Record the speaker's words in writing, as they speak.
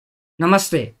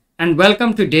Namaste and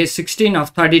welcome to day 16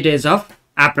 of 30 days of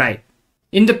Appwrite.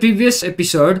 In the previous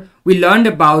episode, we learned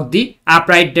about the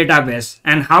Appwrite database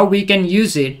and how we can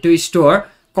use it to store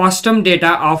custom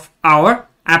data of our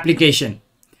application.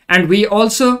 And we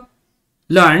also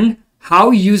learned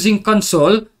how using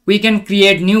console we can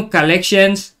create new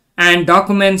collections and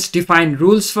documents, define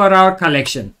rules for our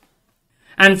collection.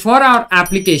 And for our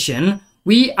application,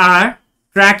 we are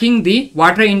tracking the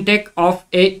water intake of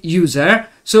a user.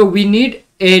 So we need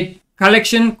a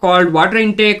collection called water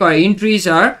intake or entries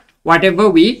or whatever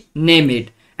we name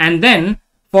it. And then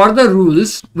for the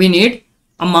rules, we need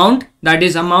amount, that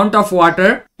is amount of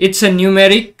water. It's a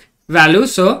numeric value.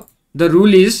 So the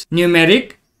rule is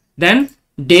numeric. Then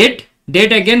date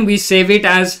again, we save it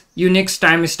as Unix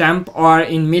timestamp or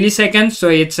in milliseconds. So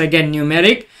it's again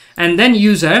numeric. And then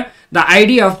user, the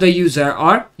ID of the user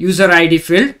or user ID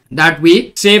field, that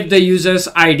we save the user's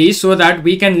ID so that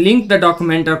we can link the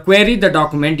document or query the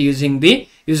document using the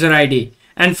user ID.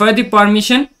 And for the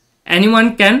permission,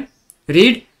 anyone can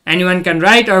read, anyone can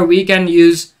write, or we can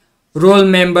use role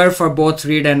member for both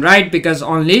read and write because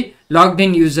only logged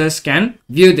in users can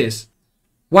view this.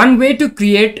 One way to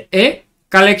create a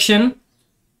collection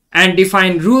and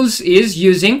define rules is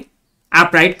using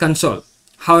Appwrite console.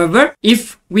 However,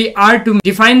 if we are to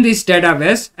define this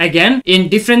database again in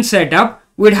different setup,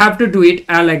 we'd have to do it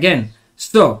all again.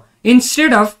 So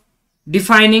instead of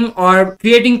defining or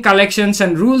creating collections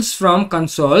and rules from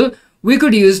console, we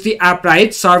could use the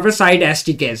Appwrite server-side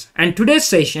SDKs. And today's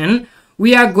session,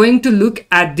 we are going to look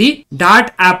at the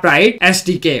 .appwrite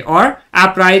SDK or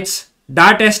Appwrite's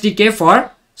 .SDK for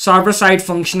server-side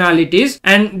functionalities.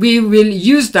 And we will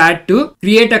use that to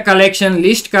create a collection,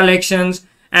 list collections,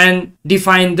 and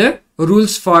define the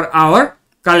rules for our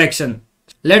collection.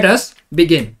 Let us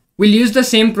begin. We'll use the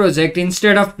same project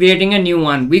instead of creating a new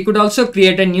one. We could also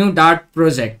create a new Dart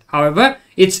project. However,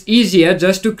 it's easier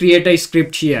just to create a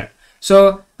script here.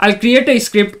 So I'll create a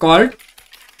script called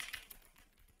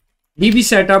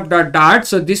dbsetup.dart.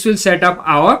 So this will set up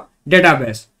our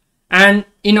database. And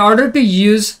in order to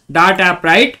use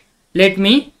 .appwrite, let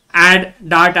me add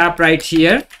 .appwrite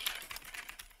here.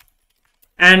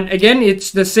 And again, it's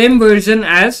the same version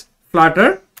as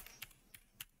Flutter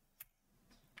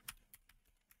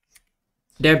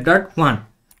dev.1.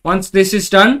 Once this is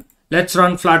done, let's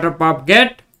run flutter pub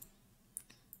get.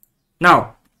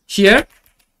 Now here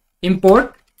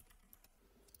import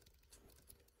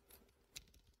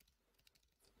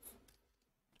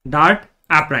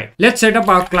 .appwrite. Let's set up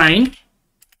our client,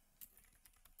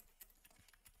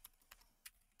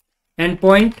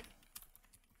 endpoint,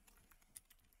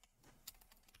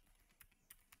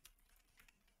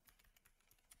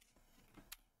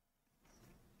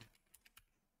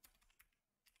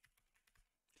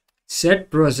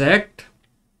 set project.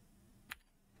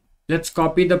 Let's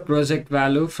copy the project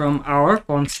value from our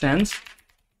constants.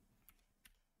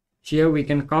 Here we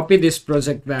can copy this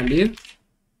project value.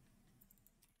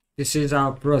 This is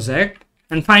our project.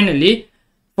 And finally,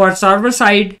 for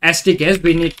server-side SDKs,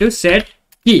 we need to set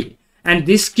key. And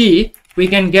this key we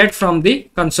can get from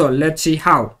the console. Let's see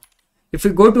how. If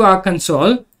we go to our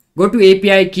console, go to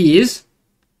API keys.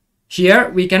 Here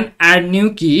we can add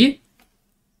new key.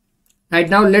 Right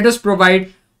now, let us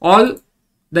provide all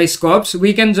the scopes.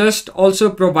 We can just also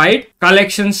provide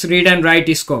collections, read and write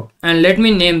scope. And let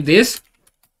me name this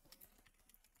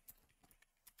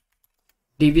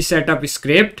dbsetup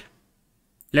script.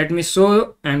 Let me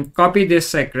show and copy this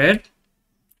secret.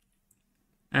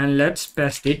 And let's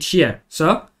paste it here.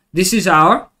 So this is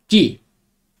our key.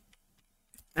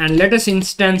 And let us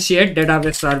instantiate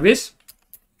database service.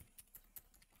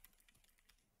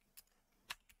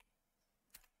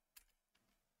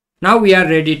 Now we are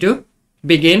ready to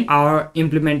begin our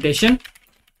implementation.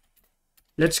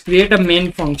 Let's create a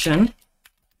main function.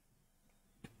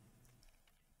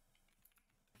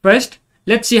 First,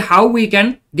 let's see how we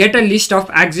can get a list of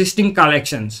existing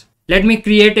collections. Let me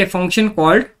create a function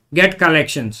called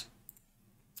getCollections.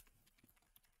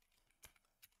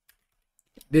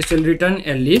 This will return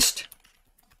a list.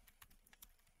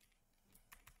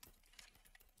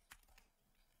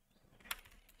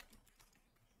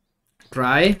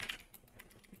 Try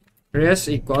res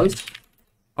equals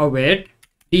await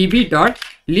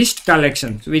db.list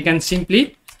collections. We can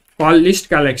simply call list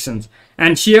collections,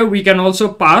 and here we can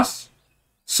also pass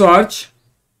search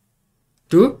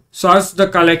to search the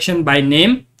collection by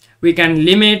name. We can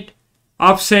limit,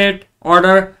 offset,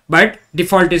 order, but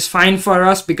default is fine for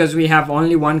us because we have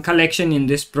only one collection in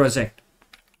this project.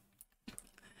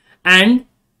 And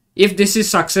if this is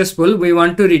successful, we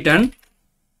want to return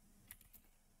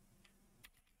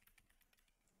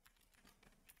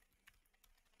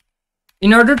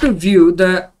In order to view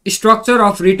the structure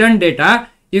of return data,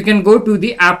 you can go to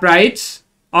the Appright's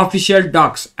official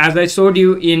docs, as I showed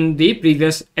you in the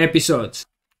previous episodes.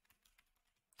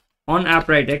 On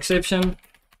Appright exception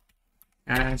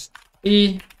as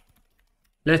E,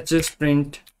 let's just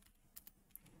print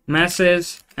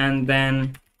message and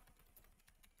then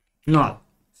null.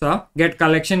 So get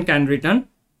collection can return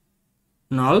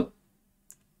null.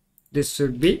 This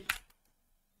should be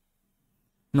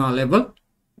nullable.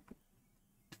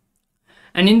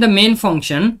 And in the main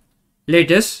function,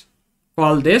 let us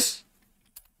call this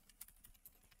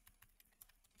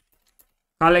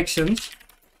collections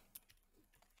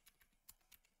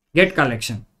get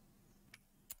collection.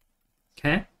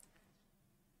 Okay.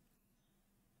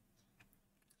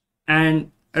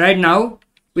 And right now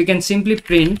we can simply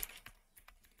print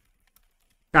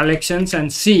collections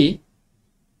and see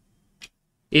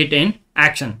it in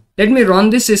action. Let me run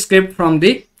this script from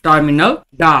the terminal.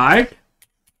 Dart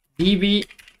db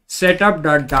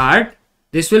setup.dart.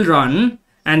 This will run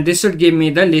and this should give me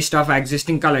the list of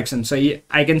existing collections. So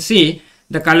I can see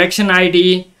the collection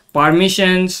ID,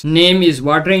 permissions, name is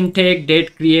water intake,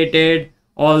 date created,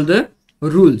 all the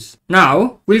rules.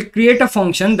 Now we'll create a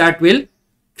function that will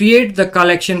create the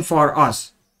collection for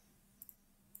us.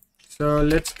 So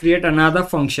let's create another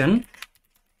function.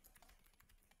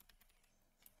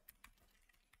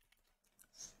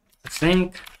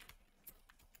 Sync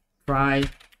try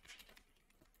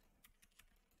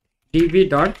db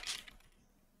dot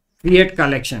create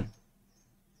collection,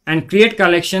 and create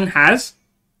collection has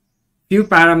few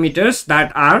parameters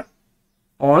that are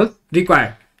all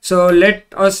required. So let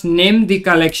us name the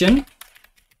collection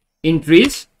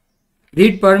entries.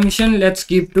 Read permission, let's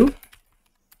give to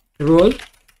roll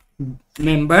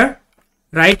member.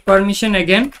 Write permission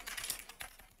again,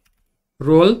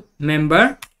 roll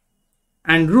member,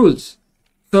 and rules.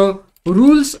 So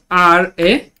rules are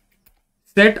a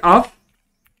set of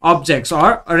objects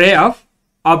or array of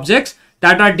objects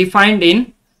that are defined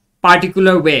in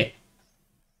particular way.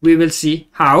 We will see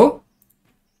how.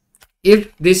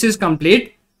 If this is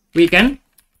complete, we can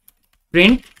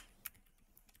print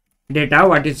data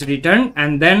what is returned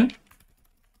and then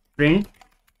print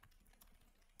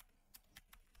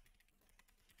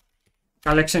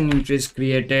collection entries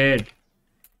created.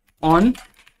 On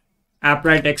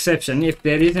Appright exception, if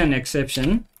there is an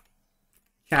exception,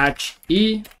 catch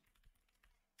E,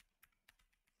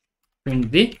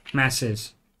 print the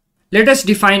message. Let us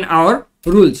define our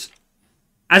rules.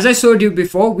 As I showed you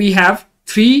before, we have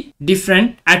 3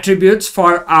 different attributes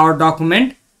for our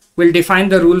document. We'll define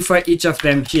the rule for each of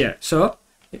them here. So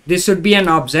this should be an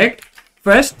object.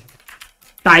 First,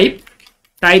 type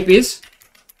is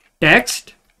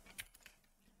text.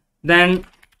 Then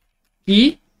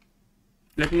key,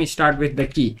 let me start with the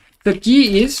key. So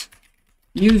key is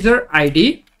user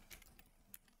ID,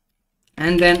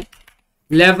 and then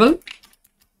level,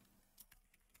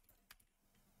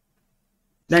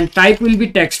 then type will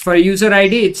be text. For user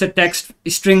ID, it's a text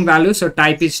string value, so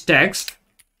type is text.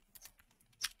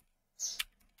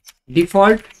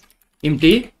 Default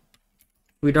empty,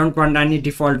 we don't want any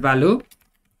default value.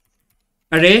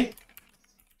 Array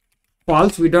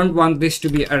false, we don't want this to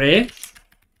be array.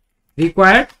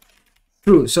 Required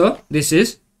true, so this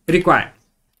is required.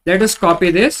 Let us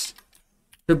copy this,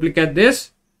 duplicate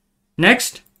this.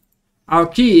 Next, our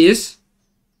key is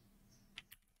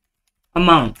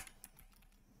amount.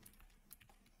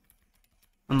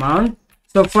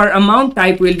 So for amount,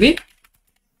 type will be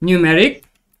numeric.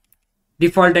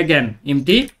 Default again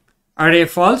empty. Array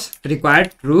false,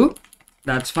 required true.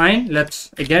 That's fine.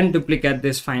 Let's again duplicate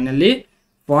this finally.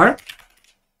 For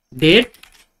date,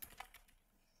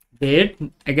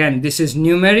 again this is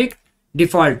numeric.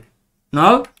 Default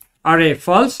null. Array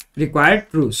false, required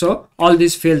true. So all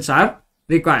these fields are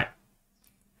required.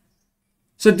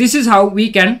 So this is how we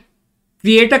can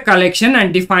create a collection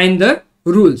and define the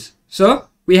rules. So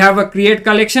we have a create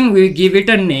collection, we give it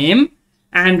a name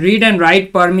and read and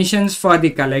write permissions for the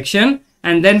collection,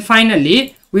 and then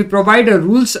finally we provide a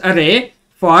rules array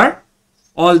for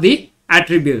all the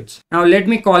attributes. Now let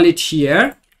me call it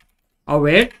here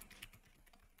await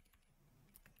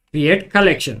create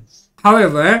collection.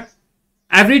 However,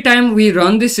 every time we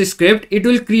run this script, it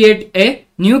will create a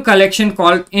new collection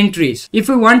called entries. If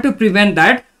we want to prevent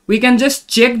that, we can just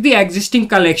check the existing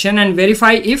collection and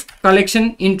verify if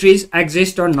collection entries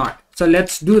exist or not. So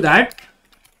let's do that.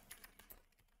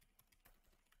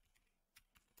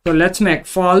 So let's make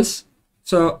false.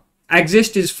 So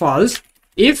exist is false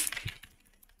if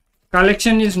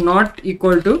collection is not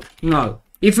equal to null.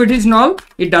 If it is null,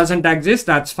 it doesn't exist.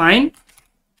 That's fine.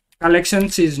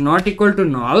 Collections is not equal to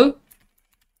null.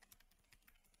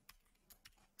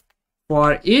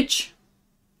 for each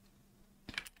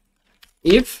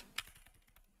if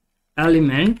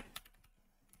element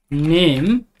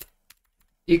name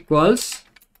equals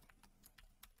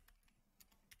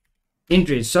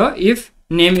entries. So if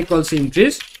name equals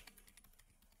entries,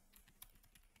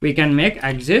 we can make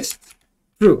exists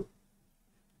true,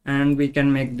 and we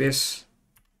can make this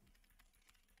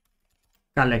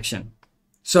collection.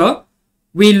 So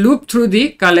we loop through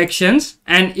the collections,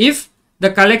 and if the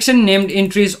collection named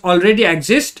entries already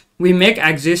exist, we make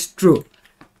exist true.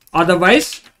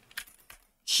 Otherwise,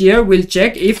 here we'll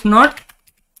check. If not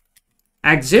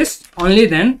exist, only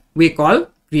then we call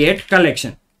create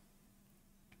collection.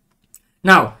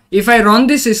 Now if I run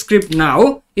this script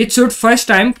now, it should first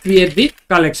time create the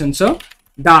collection. So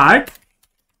dart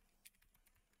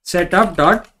setup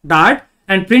dart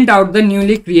and print out the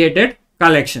newly created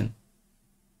collection.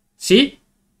 See,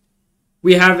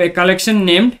 we have a collection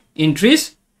named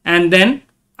entries and then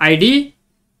ID,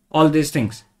 all these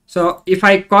things. So if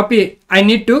I copy, I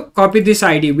need to copy this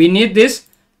ID. We need this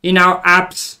in our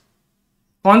apps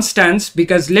constants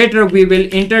because later we will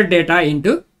enter data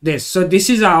into this. So this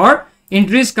is our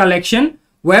entries collection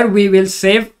where we will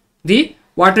save the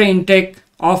water intake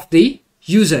of the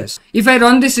users. If I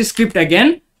run this script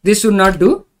again, this would not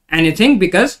do anything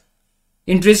because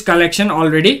entries collection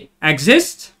already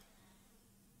exists.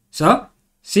 So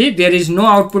see, there is no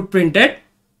output printed.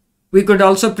 We could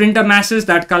also print a message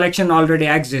that collection already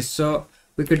exists. So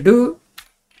we could do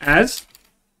as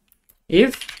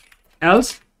if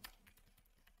else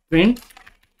print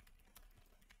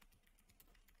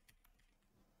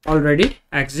already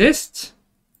exists,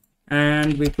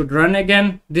 and we could run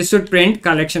again. This would print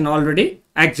collection already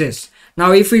exists.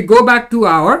 Now if we go back to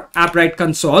our Appright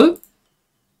console,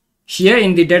 here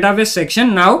in the database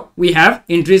section, now we have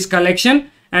entries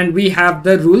collection and we have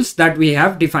the rules that we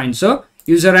have defined. So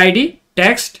user ID,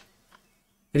 text,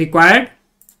 required,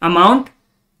 amount,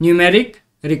 numeric,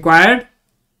 required,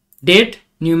 date,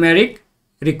 numeric,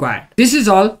 required. This is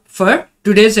all for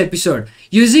today's episode.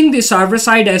 Using the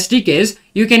server-side SDKs,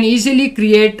 you can easily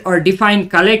create or define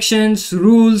collections,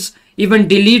 rules, even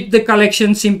delete the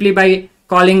collection simply by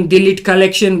calling delete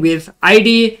collection with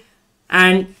ID,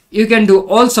 and you can do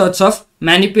all sorts of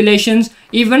manipulations.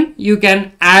 Even you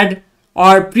can add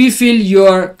or pre-fill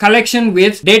your collection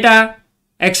with data,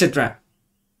 etc.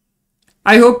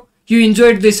 I hope you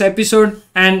enjoyed this episode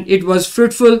and it was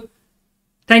fruitful.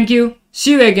 Thank you.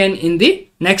 See you again in the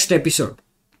next episode.